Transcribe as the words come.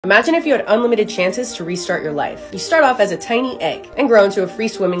Imagine if you had unlimited chances to restart your life. You start off as a tiny egg and grow into a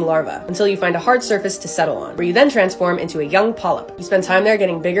free-swimming larva until you find a hard surface to settle on, where you then transform into a young polyp. You spend time there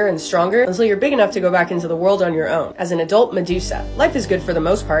getting bigger and stronger until you're big enough to go back into the world on your own. As an adult Medusa, life is good for the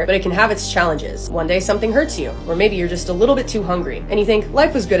most part, but it can have its challenges. One day something hurts you, or maybe you're just a little bit too hungry, and you think,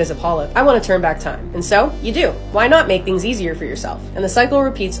 life was good as a polyp, I want to turn back time. And so, you do. Why not make things easier for yourself? And the cycle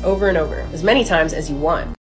repeats over and over, as many times as you want.